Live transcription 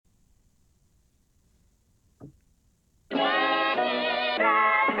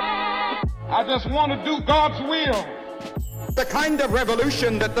I just want to do God's will. The kind of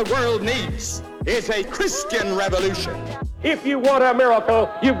revolution that the world needs is a Christian revolution. If you want a miracle,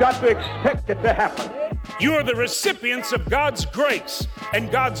 you've got to expect it to happen. You are the recipients of God's grace and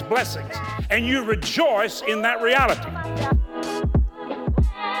God's blessings, and you rejoice in that reality.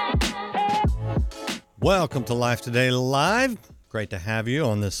 Welcome to Life Today Live. Great to have you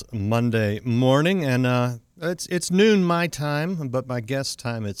on this Monday morning, and it's noon my time, but my guest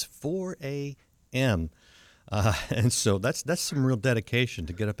time it's 4 a.m. And so that's some real dedication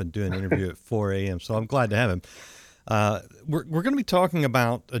to get up and do an interview at 4 a.m. So I'm glad to have him. We're going to be talking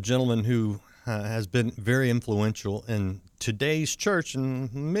about a gentleman who has been very influential in today's church,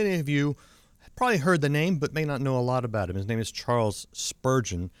 and many of you have probably heard the name but may not know a lot about him. His name is Charles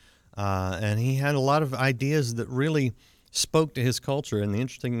Spurgeon, and he had a lot of ideas that really spoke to his culture. And the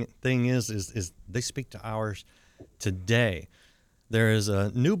interesting thing is they speak to ours today. There is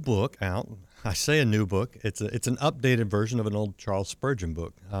a new book out. I say a new book. It's an updated version of an old Charles Spurgeon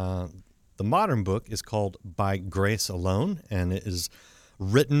book. The modern book is called By Grace Alone, and it is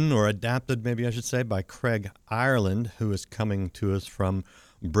written or adapted, maybe I should say, by Craig Ireland, who is coming to us from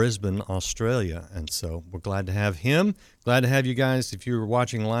Brisbane, Australia. And so we're glad to have him. Glad to have you guys. If you're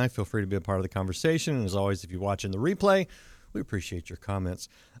watching live, feel free to be a part of the conversation. And as always, if you're watching the replay, we appreciate your comments.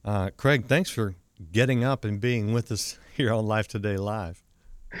 Craig, thanks for getting up and being with us here on Life Today Live.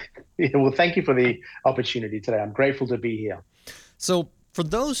 Yeah, well, thank you for the opportunity today. I'm grateful to be here. So for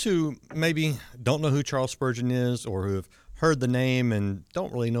those who maybe don't know who Charles Spurgeon is or who have heard the name and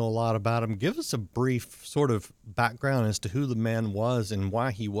don't really know a lot about him, give us a brief sort of background as to who the man was and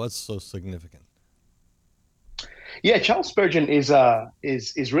why he was so significant. Yeah, Charles Spurgeon is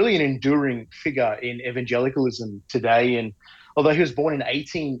really an enduring figure in evangelicalism today. And although he was born in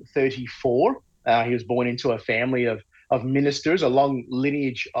 1834, he was born into a family of ministers, a long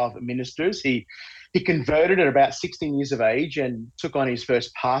lineage of ministers. He converted at about 16 years of age and took on his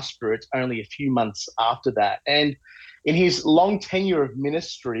first pastorate only a few months after that. And in his long tenure of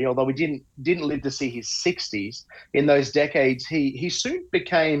ministry, although we didn't live to see his 60s, in those decades, he soon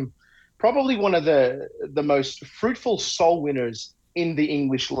became probably one of the most fruitful soul winners in the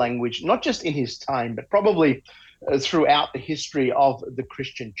English language, not just in his time, but probably throughout the history of the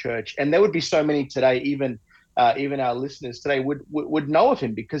Christian church. And there would be so many today, even our listeners today would know of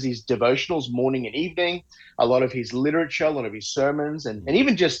him because his devotionals morning and evening, a lot of his literature, a lot of his sermons, and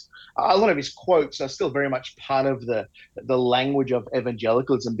even just a lot of his quotes are still very much part of the language of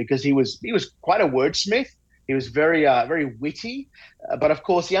evangelicalism, because he was quite a wordsmith. He was very witty, but of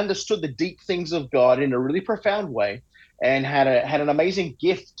course he understood the deep things of God in a really profound way, and had an amazing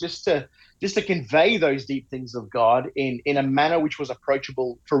gift just to convey those deep things of God in a manner which was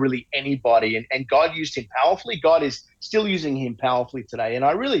approachable for really anybody. And God used him powerfully. God is still using him powerfully today. And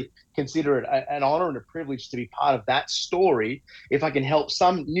I really consider it an honor and a privilege to be part of that story. If I can help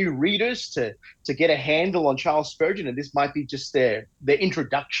some new readers to get a handle on Charles Spurgeon, and this might be just their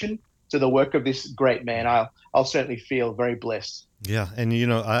introduction to the work of this great man, I'll certainly feel very blessed. Yeah, and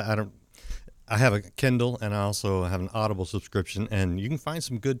I have a Kindle, and I also have an Audible subscription, and you can find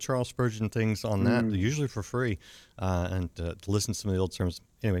some good Charles Spurgeon things on that, usually for free, and to listen to some of the old sermons.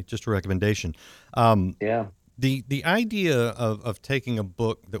 Anyway, just a recommendation. Yeah. The idea of taking a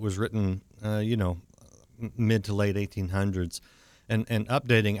book that was written, mid to late 1800s, and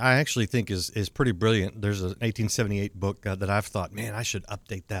updating, I actually think is pretty brilliant. There's an 1878 book that I've thought, man, I should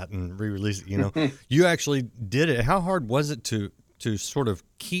update that and re-release it. You actually did it. How hard was it to sort of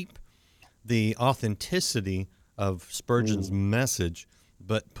keep the authenticity of Spurgeon's message,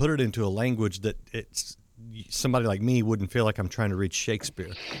 but put it into a language that somebody like me wouldn't feel like I'm trying to read Shakespeare?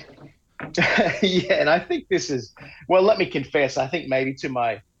 Yeah, and I think this is, well, let me confess, I think maybe to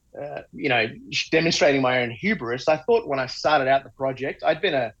my, demonstrating my own hubris, I thought when I started out the project, I'd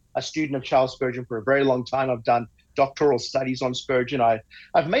been a student of Charles Spurgeon for a very long time. I've done doctoral studies on Spurgeon.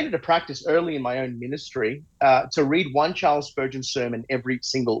 I've made it a practice early in my own ministry to read one Charles Spurgeon sermon every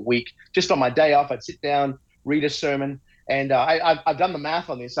single week. Just on my day off, I'd sit down, read a sermon, and I've done the math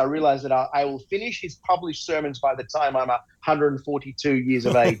on this. I realized that I will finish his published sermons by the time I'm 142 years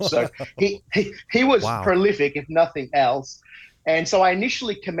of age. So he was prolific, if nothing else. And so I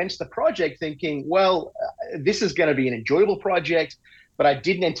initially commenced the project thinking, well, this is going to be an enjoyable project. But I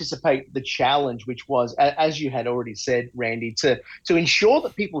didn't anticipate the challenge, which was, as you had already said, Randy, to ensure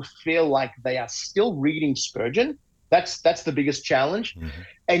that people feel like they are still reading Spurgeon. That's the biggest challenge. Mm-hmm.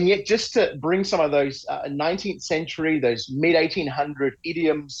 And yet just to bring some of those 19th century, those mid-1800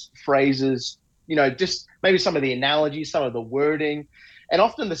 idioms, phrases, just maybe some of the analogies, some of the wording, and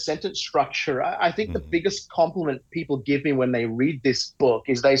often the sentence structure. I think the biggest compliment people give me when they read this book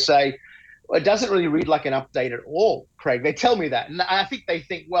is they say, it doesn't really read like an update at all, Craig. They tell me that. And I think they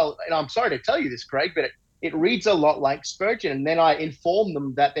think, well, and I'm sorry to tell you this, Craig, but it reads a lot like Spurgeon. And then I inform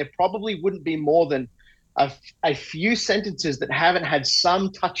them that there probably wouldn't be more than a few sentences that haven't had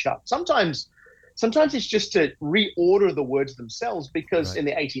some touch up. Sometimes it's just to reorder the words themselves, because in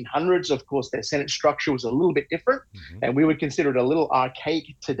the 1800s, of course, their sentence structure was a little bit different, and we would consider it a little archaic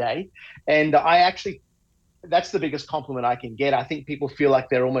today. And that's the biggest compliment I can get. I think people feel like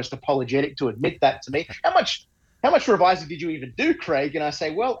they're almost apologetic to admit that to me. How much revising did you even do, Craig? And I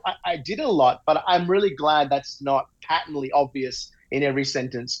say, well, I did a lot, but I'm really glad that's not patently obvious in every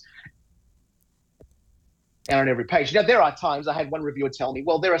sentence and on every page. Now, there are times, I had one reviewer tell me,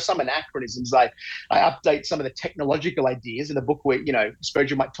 well, there are some anachronisms. I update some of the technological ideas in the book where,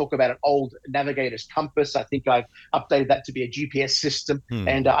 Spurgeon might talk about an old navigator's compass. I think I've updated that to be a GPS system.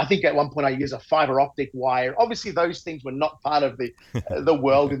 And I think at one point I used a fiber optic wire. Obviously, those things were not part of the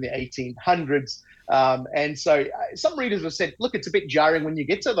world in the 1800s. And so some readers have said, look, it's a bit jarring when you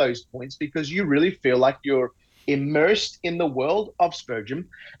get to those points, because you really feel like you're immersed in the world of Spurgeon,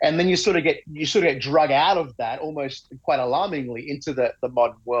 and then you sort of get drug out of that, almost quite alarmingly, into the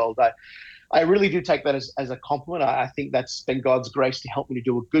modern world. I really do take that as a compliment. I think that's been God's grace to help me to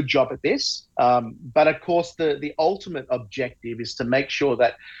do a good job at this. But of course, the ultimate objective is to make sure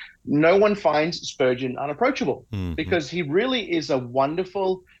that no one finds Spurgeon unapproachable, because he really is a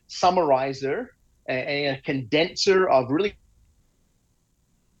wonderful summarizer and a condenser of really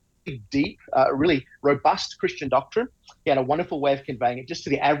deep, really robust Christian doctrine. He had a wonderful way of conveying it just to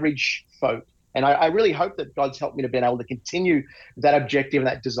the average folk. And I really hope that God's helped me to be able to continue that objective and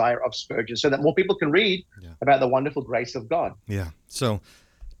that desire of Spurgeon, so that more people can read about the wonderful grace of God. Yeah. So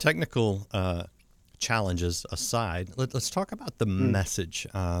technical challenges aside, let's talk about the message,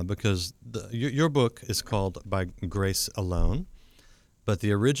 because your book is called By Grace Alone, but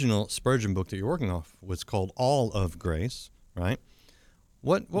the original Spurgeon book that you're working off was called All of Grace, right?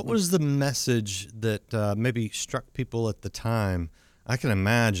 What was the message that maybe struck people at the time? I can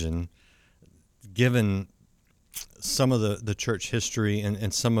imagine, given some of the church history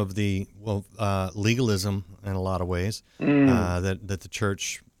and some of the legalism in a lot of ways that the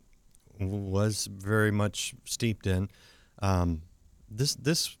church was very much steeped in.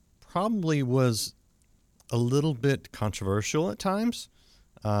 This probably was a little bit controversial at times,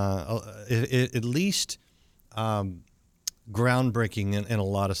 at least. Groundbreaking in a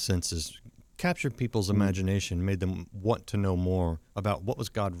lot of senses, captured people's imagination, made them want to know more about what was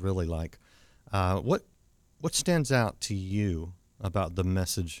God really like. What stands out to you about the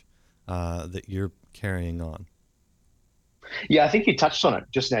message that you're carrying on? Yeah, I think you touched on it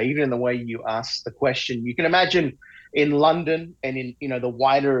just now, even in the way you asked the question. You can imagine in London and in the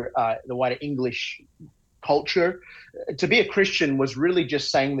wider English culture, to be a Christian was really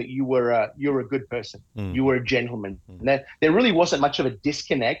just saying that you were a good person, you were a gentleman. And there really wasn't much of a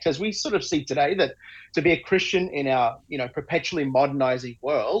disconnect, as we sort of see today, that to be a Christian in our perpetually modernizing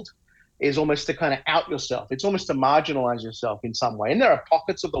world is almost to kind of out yourself. It's almost to marginalize yourself in some way. And there are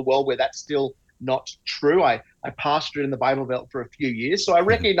pockets of the world where that's still not true. I pastored in the Bible Belt for a few years, so I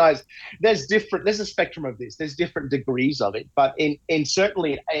recognize there's a spectrum of this. There's different degrees of it. But in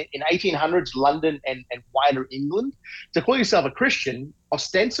certainly in 1800s London and wider England, to call yourself a Christian,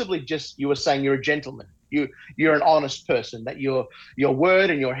 ostensibly just you were saying you're a gentleman. You're an honest person, that your word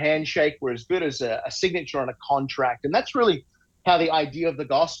and your handshake were as good as a signature on a contract. And that's really how the idea of the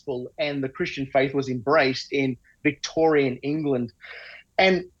gospel and the Christian faith was embraced in Victorian England.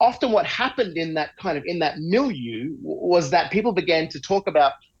 And often what happened in that milieu was that people began to talk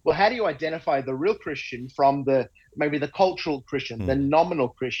about, well, how do you identify the real Christian from maybe the cultural Christian, the nominal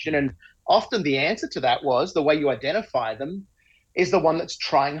Christian? And often the answer to that was, the way you identify them is the one that's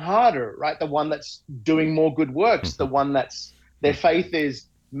trying harder, right? The one that's doing more good works, the one that's their faith is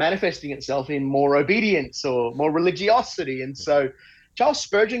manifesting itself in more obedience or more religiosity. And so Charles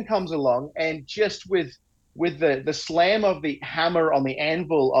Spurgeon comes along, and just with the slam of the hammer on the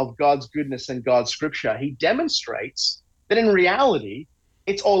anvil of God's goodness and God's scripture, he demonstrates that in reality,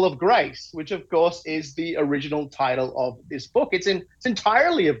 it's all of grace, which of course is the original title of this book. It's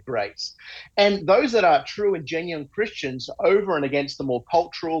entirely of grace. And those that are true and genuine Christians, over and against the more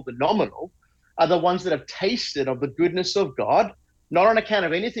cultural, the nominal, are the ones that have tasted of the goodness of God, not on account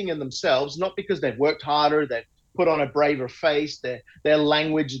of anything in themselves, not because they've worked harder, they've put on a braver face, their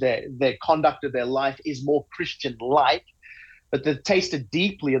language, their conduct of their life is more Christian-like, but they've tasted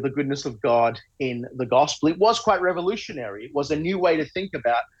deeply of the goodness of God in the gospel. It was quite revolutionary. It was a new way to think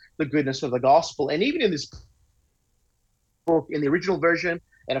about the goodness of the gospel. And even in this book, in the original version,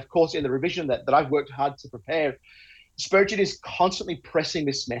 and of course in the revision that I've worked hard to prepare, Spurgeon is constantly pressing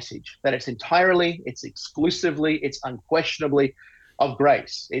this message that it's entirely, it's exclusively, it's unquestionably of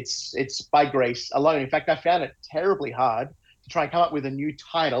grace. It's by grace alone. In fact, I found it terribly hard to try and come up with a new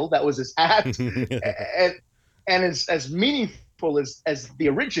title that was as apt and as meaningful as the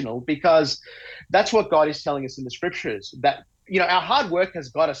original, because that's what God is telling us in the scriptures, that, our hard work has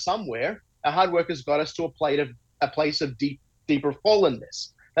got us somewhere. Our hard work has got us to a place of deeper fallenness.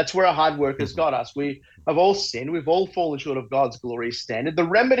 That's where our hard work has got us. We have all sinned. We've all fallen short of God's glorious standard. The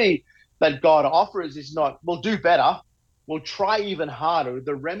remedy that God offers is not, we'll do better, we'll try even harder.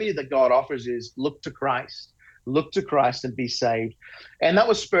 The remedy that God offers is look to Christ. Look to Christ and be saved. And that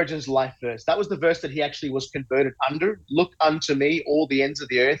was Spurgeon's life verse. That was the verse that he actually was converted under. Look unto me, all the ends of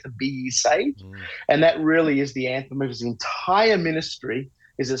the earth, and be ye saved. And that really is the anthem of his entire ministry.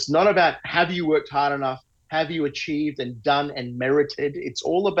 Is it's not about have you worked hard enough, have you achieved and done and merited. It's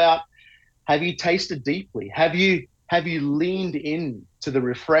all about, have you tasted deeply? Have you leaned in to the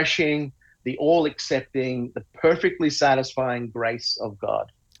refreshing, the all-accepting, the perfectly satisfying grace of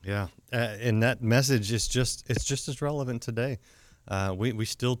God? Yeah, and that message is just as relevant today. We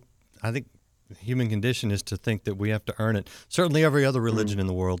still, I think, the human condition is to think that we have to earn it. Certainly, every other religion in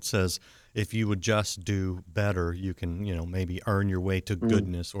the world says if you would just do better, you can, maybe earn your way to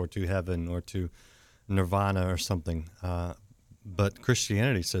goodness or to heaven or to nirvana or something. But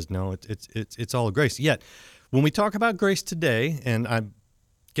Christianity says no, it's all grace. Yet, when we talk about grace today, and I'm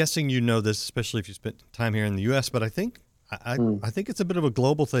guessing you know this, especially if you spent time here in the U.S., but I think it's a bit of a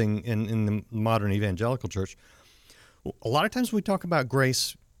global thing in the modern evangelical church. A lot of times when we talk about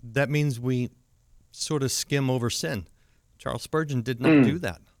grace, that means we sort of skim over sin. Charles Spurgeon did not do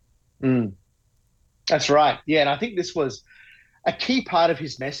that. That's right. Yeah, and I think this was a key part of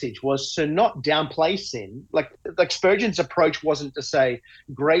his message, was to not downplay sin. Like Spurgeon's approach wasn't to say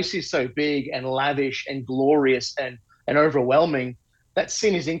grace is so big and lavish and glorious and overwhelming that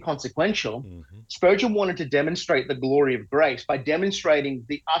sin is inconsequential. Spurgeon wanted to demonstrate the glory of grace by demonstrating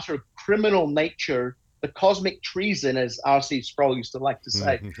the utter criminal nature, the cosmic treason, as R.C. Sproul used to like to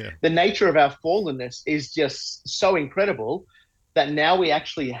say. The nature of our fallenness is just so incredible that now we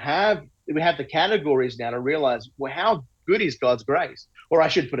actually have the categories now to realize, well, how good is God's grace? Or I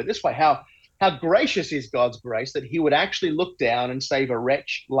should put it this way, how gracious is God's grace that he would actually look down and save a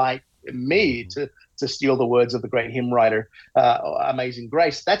wretch like me, to steal the words of the great hymn writer, Amazing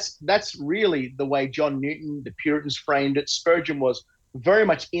Grace. That's really the way John Newton, the Puritans, framed it. Spurgeon was very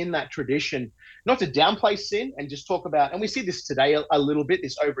much in that tradition, not to downplay sin and just talk about, and we see this today a little bit,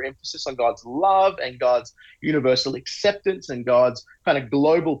 this overemphasis on God's love and God's universal acceptance and God's kind of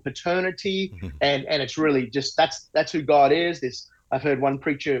global paternity. And it's really just, that's who God is. I've heard one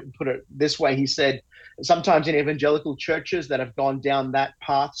preacher put it this way. He said, sometimes in evangelical churches that have gone down that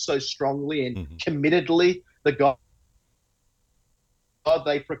path so strongly and committedly, the God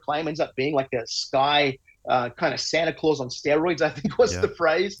they proclaim ends up being like a sky kind of Santa Claus on steroids, I think was the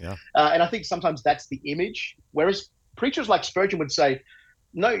phrase. And I think sometimes that's the image. Whereas preachers like Spurgeon would say,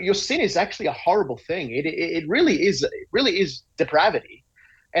 no, your sin is actually a horrible thing. It really is depravity.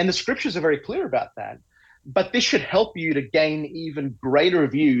 And the scriptures are very clear about that. But this should help you to gain even greater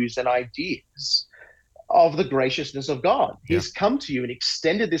views and ideas of the graciousness of God. He's come to you and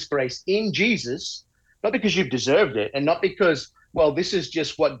extended this grace in Jesus, not because you've deserved it and not because, well, this is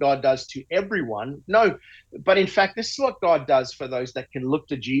just what God does to everyone. No, but in fact, this is what God does for those that can look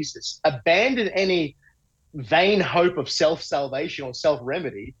to Jesus. Abandon any vain hope of self-salvation or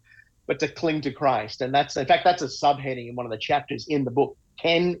self-remedy, but to cling to Christ. And that's a subheading in one of the chapters in the book.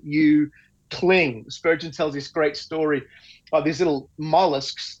 Can you cling? Spurgeon tells this great story of these little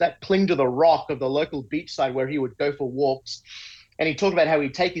mollusks that cling to the rock of the local beachside where he would go for walks. And he talked about how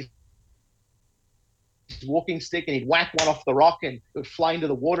he'd take his walking stick and he'd whack one off the rock and it would fly into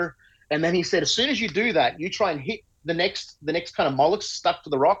the water. And then he said, as soon as you do that, you try and hit the next kind of mollusk stuck to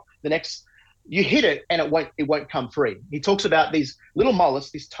the rock. You hit it and it won't come free. He talks about these little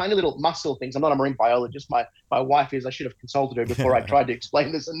mollusks, these tiny little muscle things. I'm not a marine biologist. My wife is. I should have consulted her before I tried to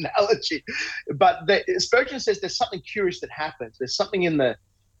explain this analogy. But Spurgeon says there's something curious that happens. There's something in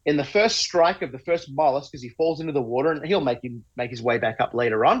the first strike of the first mollusk as he falls into the water, and he'll make his way back up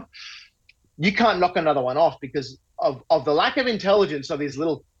later on. You can't knock another one off because of the lack of intelligence of these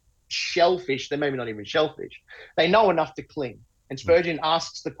little shellfish. They're maybe not even shellfish. They know enough to cling. And Spurgeon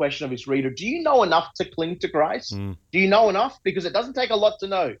asks the question of his reader, do you know enough to cling to Christ? Do you know enough? Because it doesn't take a lot to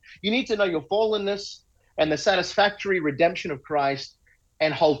know. You need to know your fallenness and the satisfactory redemption of Christ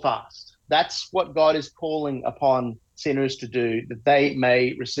and hold fast. That's what God is calling upon sinners to do, that they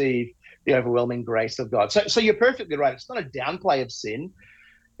may receive the overwhelming grace of God. So you're perfectly right. It's not a downplay of sin.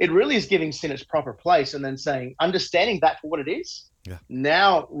 it really is giving sin its proper place and then saying, understanding that for what it is, Yeah.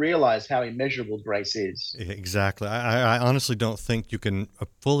 now realize how immeasurable grace is. Exactly. I honestly don't think you can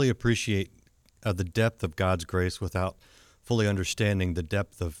fully appreciate the depth of God's grace without fully understanding the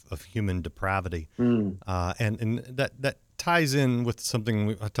depth of human depravity. And that ties in with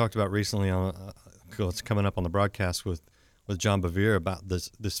something I talked about recently on it's coming up on the broadcast with John Bevere about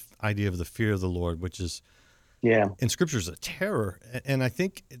this idea of the fear of the Lord, which is in Scripture is a terror. And I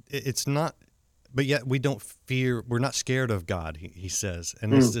think it's not, but yet we don't fear, we're not scared of God, he says.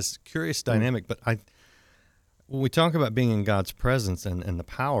 And it's this curious dynamic. But when we talk about being in God's presence and the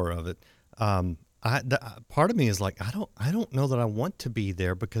power of it, part of me is like, I don't know that I want to be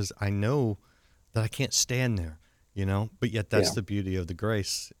there because I know that I can't stand there, but yet that's the beauty of the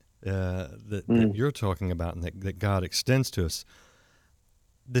grace that you're talking about and that God extends to us.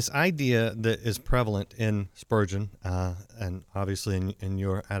 This idea that is prevalent in Spurgeon and obviously in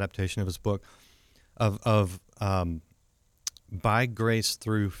your adaptation of his book of by grace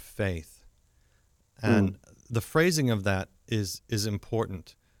through faith, and the phrasing of that is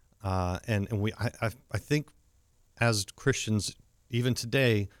important, and I think as Christians even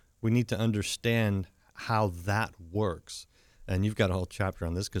today we need to understand how that works. And you've got a whole chapter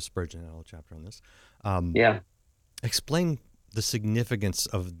on this because Spurgeon had a whole chapter on this. Explain the significance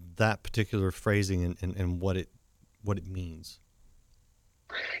of that particular phrasing and what it means.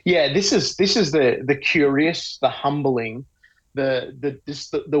 Yeah, this is the curious, the humbling, the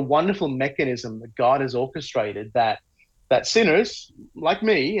wonderful mechanism that God has orchestrated that sinners like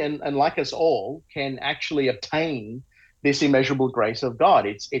me and like us all can actually obtain this immeasurable grace of God.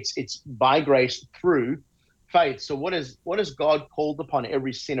 It's by grace through faith. So what has God called upon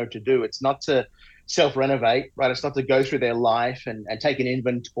every sinner to do? It's not to self-renovate, right? It's not to go through their life and take an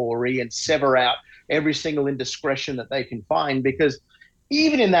inventory and sever out every single indiscretion that they can find, because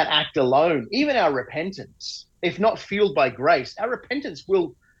even in that act alone, even our repentance, if not fueled by grace, our repentance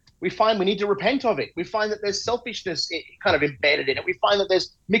we find we need to repent of it. We find that there's selfishness kind of embedded in it. We find that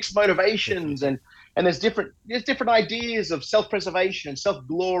there's mixed motivations and there's different ideas of self-preservation and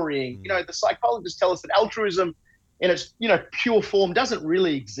self-glorying. The psychologists tell us that altruism in its pure form doesn't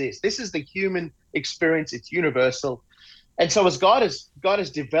really exist. This is the human experience. It's universal. And so as God has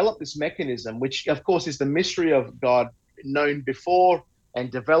developed this mechanism, which of course is the mystery of God known before and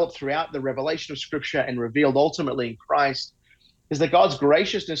developed throughout the revelation of Scripture and revealed ultimately in Christ, is that God's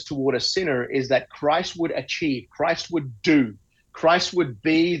graciousness toward a sinner is that Christ would achieve, Christ would do, Christ would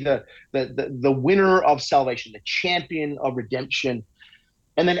be the winner of salvation, the champion of redemption.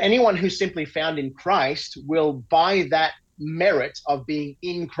 And then anyone who's simply found in Christ will, by that merit of being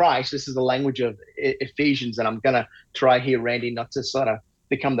in Christ, this is the language of Ephesians, and I'm going to try here, Randy, not to sort of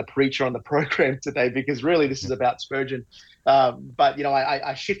become the preacher on the program today, because really this is about Spurgeon. But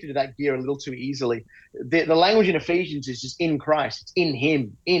I shifted to that gear a little too easily. The language in Ephesians is just in Christ. It's in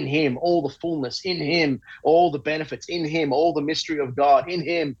Him, all the fullness, in Him, all the benefits, in Him, all the mystery of God, in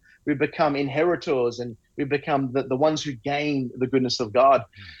Him. We become inheritors and we become the ones who gain the goodness of God.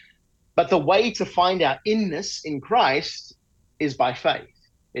 But the way to find our inness in Christ is by faith.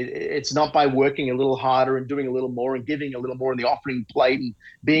 It's not by working a little harder and doing a little more and giving a little more in the offering plate and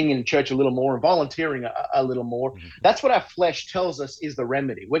being in church a little more and volunteering a little more. That's what our flesh tells us is the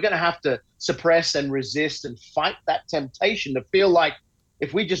remedy. We're going to have to suppress and resist and fight that temptation to feel like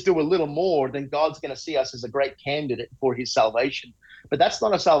if we just do a little more, then God's going to see us as a great candidate for His salvation. But that's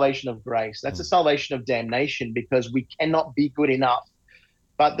not a salvation of grace. That's a salvation of damnation, because we cannot be good enough.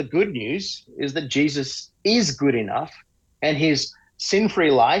 But the good news is that Jesus is good enough, and His sin-free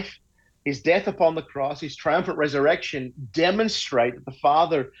life, His death upon the cross, His triumphant resurrection demonstrate that the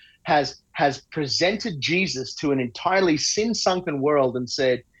Father has presented Jesus to an entirely sin-sunken world and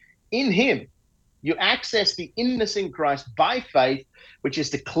said, in Him, you access the inness in Christ by faith, which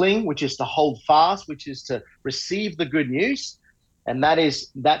is to cling, which is to hold fast, which is to receive the good news. And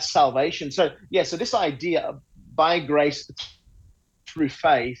that's salvation. So this idea of by grace through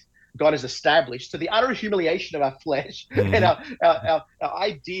faith, God has established, to the utter humiliation of our flesh and our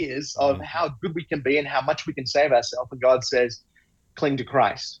ideas of how good we can be and how much we can save ourselves. And God says, cling to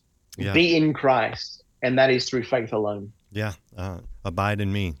Christ, be in Christ, and that is through faith alone. Yeah, abide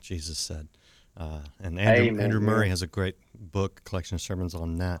in me, Jesus said. And Andrew Murray has a great book, collection of sermons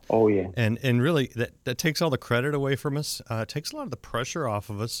on that. Oh, yeah. And really, that takes all the credit away from us. It takes a lot of the pressure off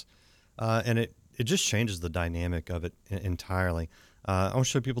of us, and it just changes the dynamic of it entirely. I want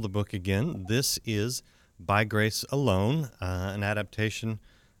to show people the book again. This is By Grace Alone, an adaptation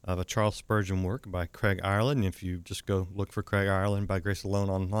of a Charles Spurgeon work by Craig Ireland. If you just go look for Craig Ireland, By Grace Alone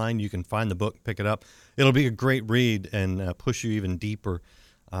online, you can find the book, pick it up. It'll be a great read and push you even deeper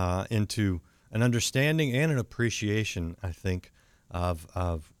into an understanding and an appreciation, I think,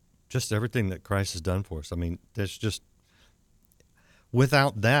 of just everything that Christ has done for us. I mean, there's just,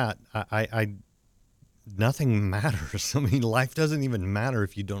 without that, I nothing matters. I mean, life doesn't even matter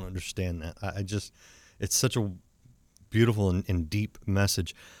if you don't understand that. It's such a beautiful and deep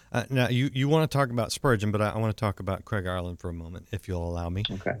message. Now, you want to talk about Spurgeon, but I want to talk about Craig Ireland for a moment, if you'll allow me.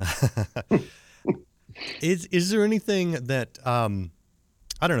 Okay. Is there anything that,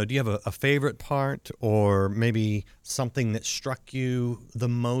 I don't know, do you have a favorite part, or maybe something that struck you the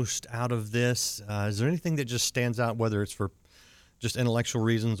most out of this? Is there anything that just stands out, whether it's for just intellectual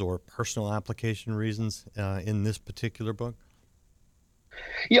reasons or personal application reasons in this particular book?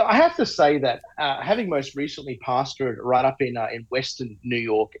 Yeah, I have to say that having most recently pastored right up in Western New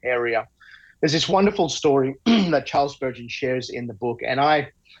York area, there's this wonderful story that Charles Spurgeon shares in the book, and I've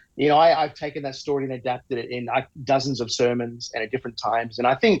taken that story and adapted it in dozens of sermons and at different times, and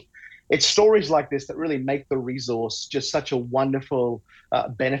I think it's stories like this that really make the resource just such a wonderful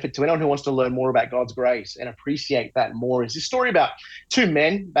benefit to anyone who wants to learn more about God's grace and appreciate that more. Is this story about two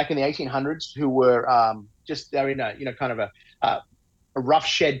men back in the 1800s who were they're in a kind of a rough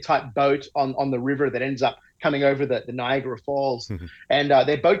shed type boat on the river that ends up coming over the Niagara Falls. Mm-hmm. And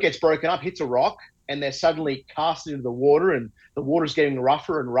their boat gets broken up, hits a rock, and they're suddenly cast into the water, and the water's getting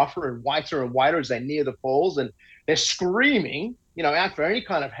rougher and rougher and whiter as they near the falls. And they're screaming, out for any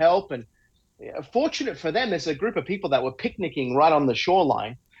kind of help. And fortunate for them, there's a group of people that were picnicking right on the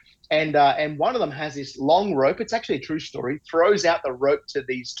shoreline. And one of them has this long rope. It's actually a true story, throws out the rope to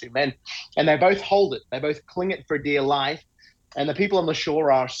these two men, and they both hold it. They both cling it for dear life. And the people on the shore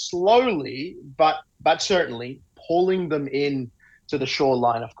are slowly, but certainly pulling them in to the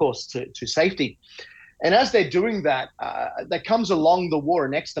shoreline, of course, to safety. And as they're doing that, there comes along the water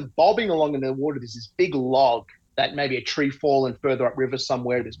next to them, bobbing along in the water. There's this big log that maybe a tree fallen further upriver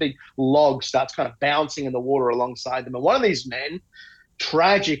somewhere. This big log starts kind of bouncing in the water alongside them. And one of these men,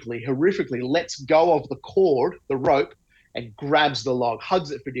 tragically, horrifically, lets go of the cord, the rope, and grabs the log,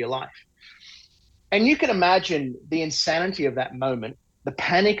 hugs it for dear life. And you can imagine the insanity of that moment, the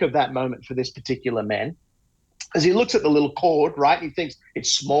panic of that moment for this particular man, as he looks at the little cord, right? He thinks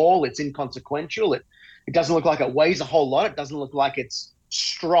it's small, it's inconsequential, it doesn't look like it weighs a whole lot, it doesn't look like it's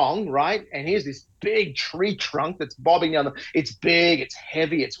strong, right? And here's this big tree trunk that's bobbing down. It's big, it's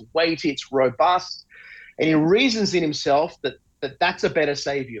heavy, it's weighty, it's robust. And he reasons in himself that that's a better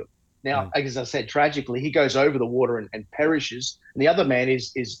savior. Now, as I said, tragically, he goes over the water and perishes, and the other man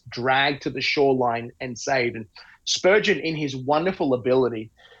is dragged to the shoreline and saved. And Spurgeon, in his wonderful ability,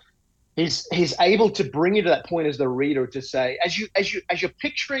 he's able to bring you to that point as the reader to say, as you're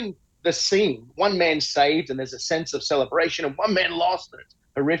picturing the scene, one man saved and there's a sense of celebration, and one man lost and it's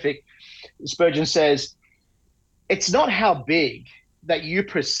horrific. Spurgeon says, it's not how big that you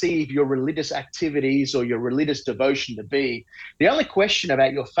perceive your religious activities or your religious devotion to be. The only question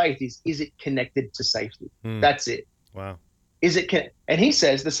about your faith is it connected to safety? That's it. Wow. And he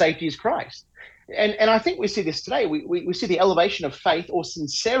says the safety is Christ. And I think we see this today. We see the elevation of faith or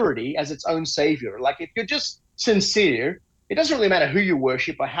sincerity as its own savior. Like if you're just sincere, it doesn't really matter who you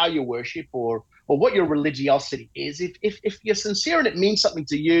worship or how you worship or what your religiosity is. If you're sincere and it means something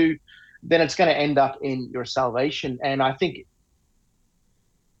to you, then it's going to end up in your salvation. And I think,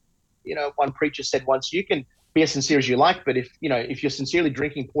 one preacher said once, you can be as sincere as you like, but if you're sincerely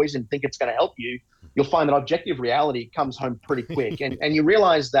drinking poison and think it's going to help you, you'll find that objective reality comes home pretty quick. And you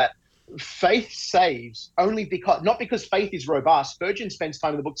realize that faith saves only not because faith is robust. Spurgeon spends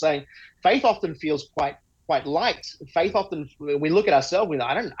time in the book saying faith often feels quite light. Faith often, we look at ourselves, we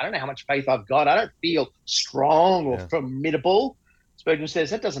I don't know how much faith I've got. I don't feel strong or formidable. Spurgeon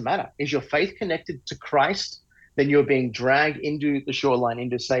says that doesn't matter. Is your faith connected to Christ? Then you're being dragged into the shoreline,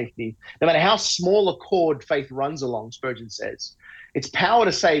 into safety. No matter how small a cord faith runs along, Spurgeon says, its power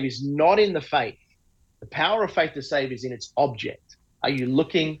to save is not in the faith. The power of faith to save is in its object. Are you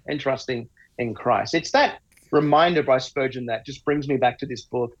looking and trusting in Christ? It's that reminder by Spurgeon that just brings me back to this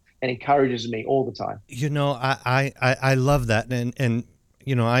book and encourages me all the time. I love that. And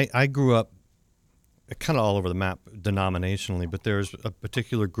I grew up kind of all over the map denominationally, but there's a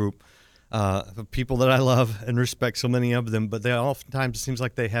particular group of people that I love and respect, so many of them, but they oftentimes, it seems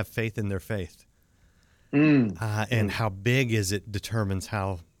like they have faith in their faith. And how big is it determines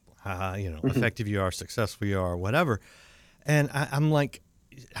how effective you are, successful you are, whatever. And I'm like,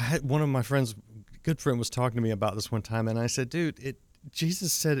 one of my friends, good friend, was talking to me about this one time, and I said, dude,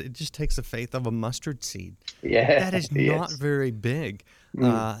 Jesus said it just takes the faith of a mustard seed. Yeah, that is not very big.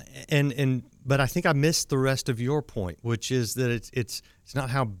 But I think I missed the rest of your point, which is that it's not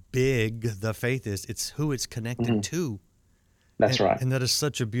how big the faith is; it's who it's connected to. That's right. And that is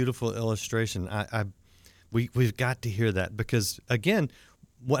such a beautiful illustration. We've got to hear that, because again,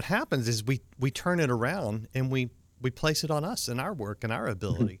 what happens is we turn it around and we place it on us and our work and our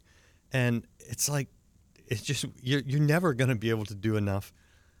ability, and it's like it's just you're never going to be able to do enough.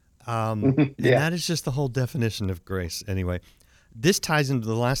 And that is just the whole definition of grace. Anyway, this ties into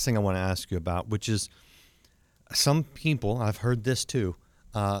the last thing I want to ask you about, which is some people, I've heard this too,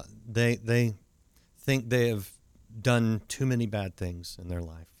 they think they have done too many bad things in their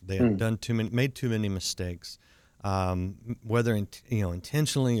life. They have made too many mistakes, whether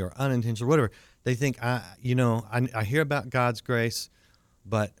intentionally or unintentionally, whatever. They think, I hear about God's grace,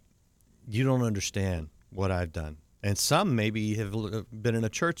 but you don't understand what I've done. And some maybe have been in a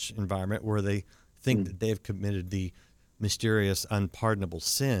church environment where they think that they have committed the mysterious, unpardonable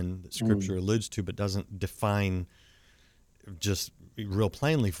sin that Scripture alludes to, but doesn't define just real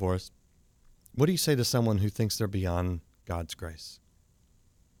plainly for us. What do you say to someone who thinks they're beyond God's grace?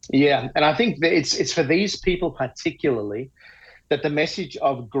 Yeah, and I think that it's for these people particularly that the message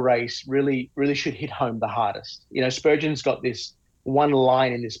of grace really should hit home the hardest. Spurgeon's got this one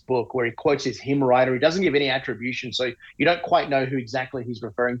line in this book where he quotes his hymn writer. He doesn't give any attribution, so you don't quite know who exactly he's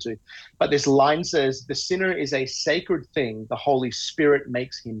referring to. But this line says, "The sinner is a sacred thing, the Holy Spirit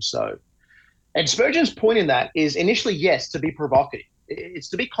makes him so." And Spurgeon's point in that is initially, yes, to be provocative. It's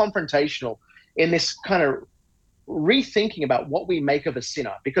to be confrontational in this kind of rethinking about what we make of a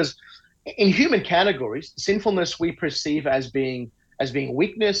sinner. Because in human categories, sinfulness we perceive as being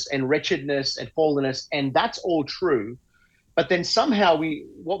weakness and wretchedness and fallenness, and that's all true. But then somehow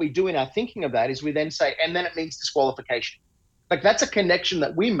what we do in our thinking of that is we then say, and then it means disqualification. Like that's a connection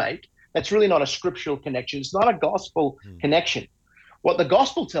that we make. That's really not a scriptural connection. It's not a gospel connection. What the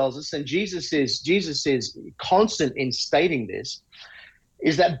gospel tells us, and Jesus is constant in stating this,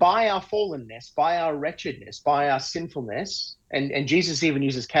 is that by our fallenness, by our wretchedness, by our sinfulness, and Jesus even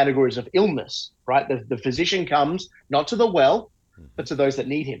uses categories of illness, right? The physician comes not to the well, but to those that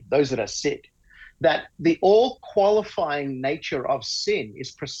need him, those that are sick. That the all-qualifying nature of sin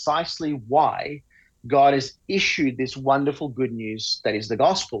is precisely why God has issued this wonderful good news that is the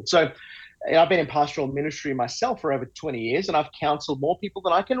gospel. So I've been in pastoral ministry myself for over 20 years, and I've counseled more people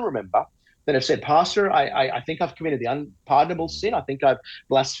than I can remember that have said, "Pastor, I think I've committed the unpardonable sin. I think I've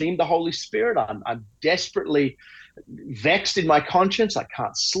blasphemed the Holy Spirit. I'm desperately vexed in my conscience. I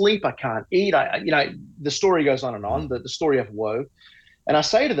can't sleep. I can't eat." The story goes on and on, the story of woe. And I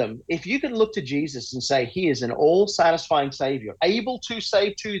say to them, if you can look to Jesus and say he is an all-satisfying Savior, able to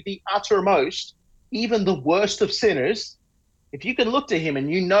save to the uttermost, even the worst of sinners, if you can look to him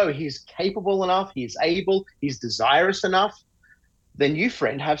and you know he's capable enough, he's able, he's desirous enough, then you,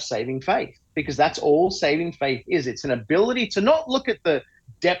 friend, have saving faith, because that's all saving faith is. It's an ability to not look at the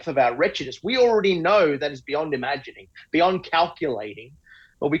depth of our wretchedness. We already know that is beyond imagining, beyond calculating.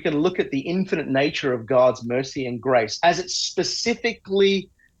 But we can look at the infinite nature of God's mercy and grace as it's specifically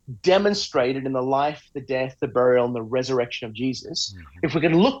demonstrated in the life, the death, the burial, and the resurrection of Jesus. If we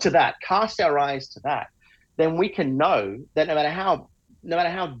can look to that, cast our eyes to that, then we can know that no matter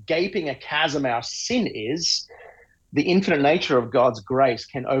how gaping a chasm our sin is, the infinite nature of God's grace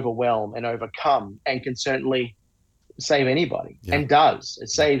can overwhelm and overcome and can certainly save anybody, and does. It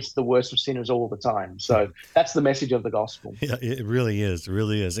saves the worst of sinners all the time. So that's the message of the gospel. Yeah, it really is. It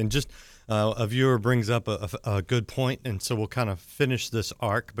really is. And just a viewer brings up a good point, and so we'll kind of finish this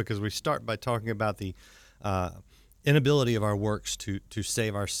arc, because we start by talking about the inability of our works to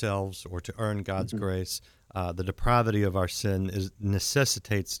save ourselves or to earn God's grace. The depravity of our sin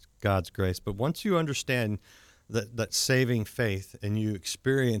necessitates God's grace. But once you understand that saving faith and you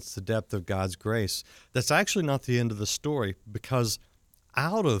experience the depth of God's grace, that's actually not the end of the story, because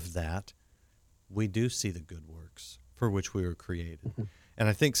out of that, we do see the good works for which we were created. And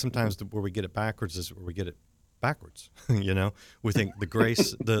I think sometimes where we get it backwards is where we get it backwards. We think the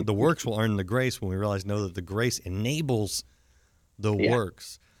grace, the works will earn the grace, when we realize, no, that the grace enables the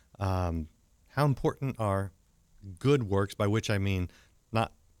works. How important are good works, by which I mean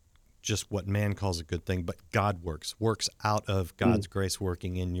not just what man calls a good thing, but God works out of God's grace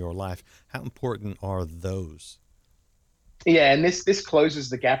working in your life. How important are those? Yeah, and this closes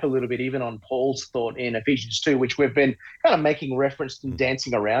the gap a little bit even on Paul's thought in Ephesians 2, which we've been kind of making reference and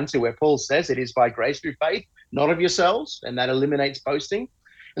dancing around to, where Paul says it is by grace through faith, not of yourselves, and that eliminates boasting.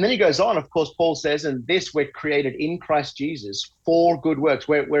 And then he goes on, of course, Paul says, and this we're created in Christ Jesus for good works.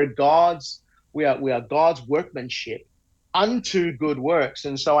 We are God's workmanship unto good works.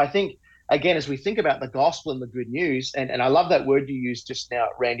 And so I think, again, as we think about the gospel and the good news, and I love that word you used just now,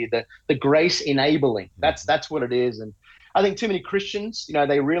 Randy, the grace enabling. That's what it is. And I think too many Christians,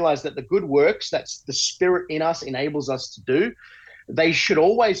 they realize that the good works that's the Spirit in us enables us to do, they should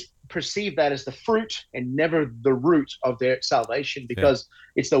always perceive that as the fruit and never the root of their salvation, because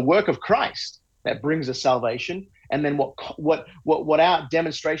it's the work of Christ that brings us salvation. And then what our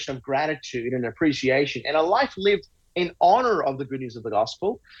demonstration of gratitude and appreciation and a life lived in honor of the good news of the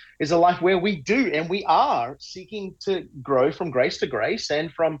gospel is a life where we do and we are seeking to grow from grace to grace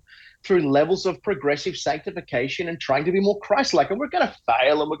and through levels of progressive sanctification and trying to be more Christ-like. And we're going to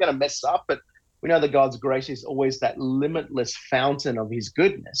fail and we're going to mess up, but we know that God's grace is always that limitless fountain of his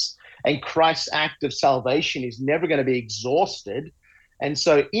goodness. And Christ's act of salvation is never going to be exhausted. And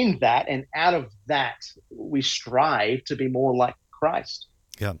so in that and out of that, we strive to be more like Christ.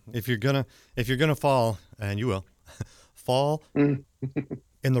 Yeah. If you're gonna fall, and you will, fall in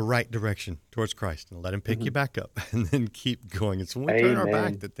the right direction towards Christ and let him pick you back up and then keep going. It's when we turn our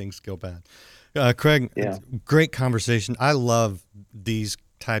back that things go bad. Craig, great conversation. I love these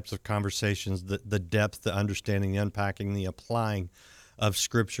types of conversations, the depth, the understanding, the unpacking, the applying of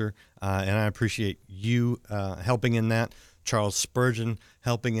Scripture, and I appreciate you helping in that, Charles Spurgeon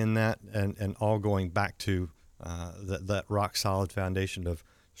helping in that, and all going back to that rock-solid foundation of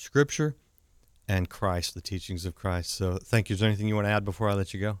Scripture and Christ, the teachings of Christ. So thank you. Is there anything you want to add before I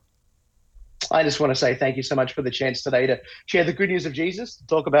let you go? I just want to say thank you so much for the chance today to share the good news of Jesus, to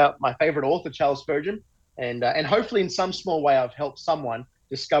talk about my favorite author, Charles Spurgeon, and hopefully in some small way I've helped someone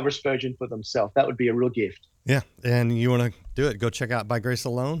discover Spurgeon for themselves. That would be a real gift. Yeah, and you want to do it, go check out By Grace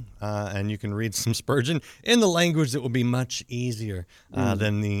Alone, and you can read some Spurgeon in the language that will be much easier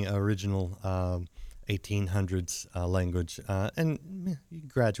than the original 1800s language. And you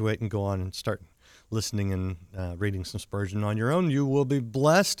graduate and go on and start listening and reading some Spurgeon on your own. You will be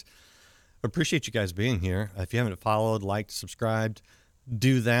blessed. Appreciate you guys being here. If you haven't followed, liked, subscribed,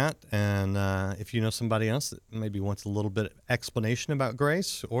 do that. And if you know somebody else that maybe wants a little bit of explanation about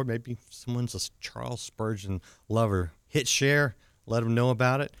grace, or maybe someone's a Charles Spurgeon lover, hit share, let them know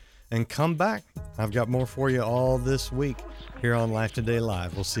about it, and come back. I've got more for you all this week here on Life Today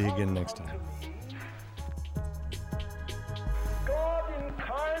Live. We'll see you again next time. God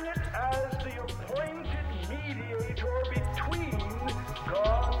incarnate as the appointed mediator between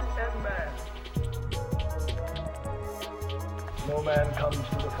God and man. No man comes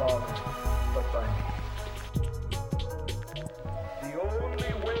to the Father but by me. The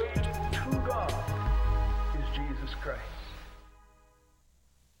only way to God is Jesus Christ.